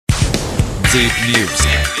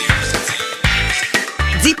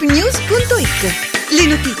zipnews.it. Le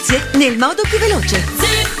notizie nel modo più veloce.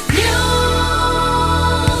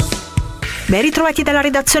 Ben ritrovati dalla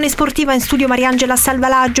redazione sportiva, in studio Mariangela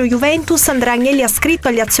Salvalaggio. Juventus. Andrea Agnelli ha scritto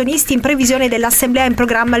agli azionisti in previsione dell'assemblea in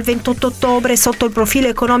programma il 28 ottobre. Sotto il profilo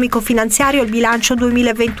economico-finanziario il bilancio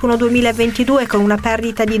 2021-2022 con una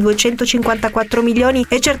perdita di 254 milioni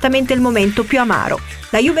è certamente il momento più amaro.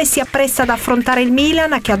 La Juve si appresta ad affrontare il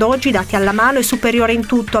Milan, che ad oggi, dati alla mano, è superiore in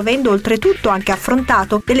tutto, avendo oltretutto anche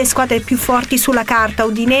affrontato delle squadre più forti sulla carta: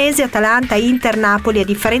 Udinese, Atalanta, Inter, Napoli, a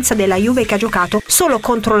differenza della Juve che ha giocato solo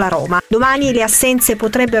contro la Roma. Domani le assenze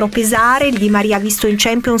potrebbero pesare. Il Di Maria visto in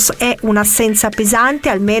Champions è un'assenza pesante,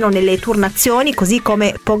 almeno nelle turnazioni, così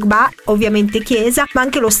come Pogba, ovviamente Chiesa, ma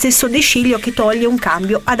anche lo stesso De Sciglio che toglie un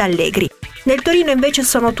cambio ad Allegri. Nel Torino invece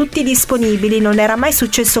sono tutti disponibili, non era mai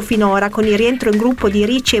successo finora. Con il rientro in gruppo di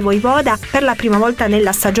Ricci e Voivoda, per la prima volta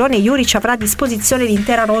nella stagione Juric avrà a disposizione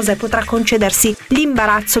l'intera rosa e potrà concedersi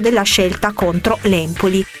l'imbarazzo della scelta contro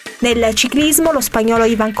l'Empoli. Nel ciclismo lo spagnolo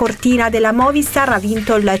Ivan Cortina della Movistar ha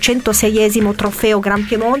vinto il 106esimo trofeo Gran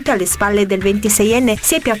Piemonte. Alle spalle del 26enne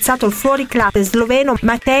si è piazzato il fuoriclasse sloveno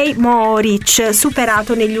Matej Mohoric,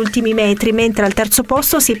 superato negli ultimi metri, mentre al terzo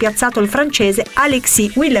posto si è piazzato il francese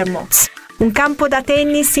Alexis Willermoz. Un campo da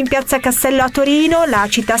tennis in piazza Castello a Torino. La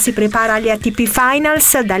città si prepara alle ATP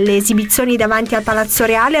Finals. Dalle esibizioni davanti al Palazzo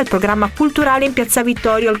Reale al programma culturale in piazza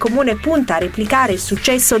Vittorio, il comune punta a replicare il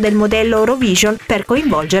successo del modello Eurovision per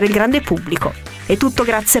coinvolgere il grande pubblico. È tutto,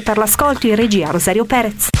 grazie per l'ascolto. In regia Rosario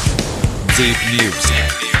Perez.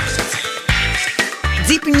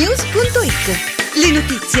 Zipnews.it. Le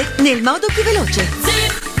notizie nel modo più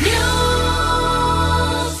veloce.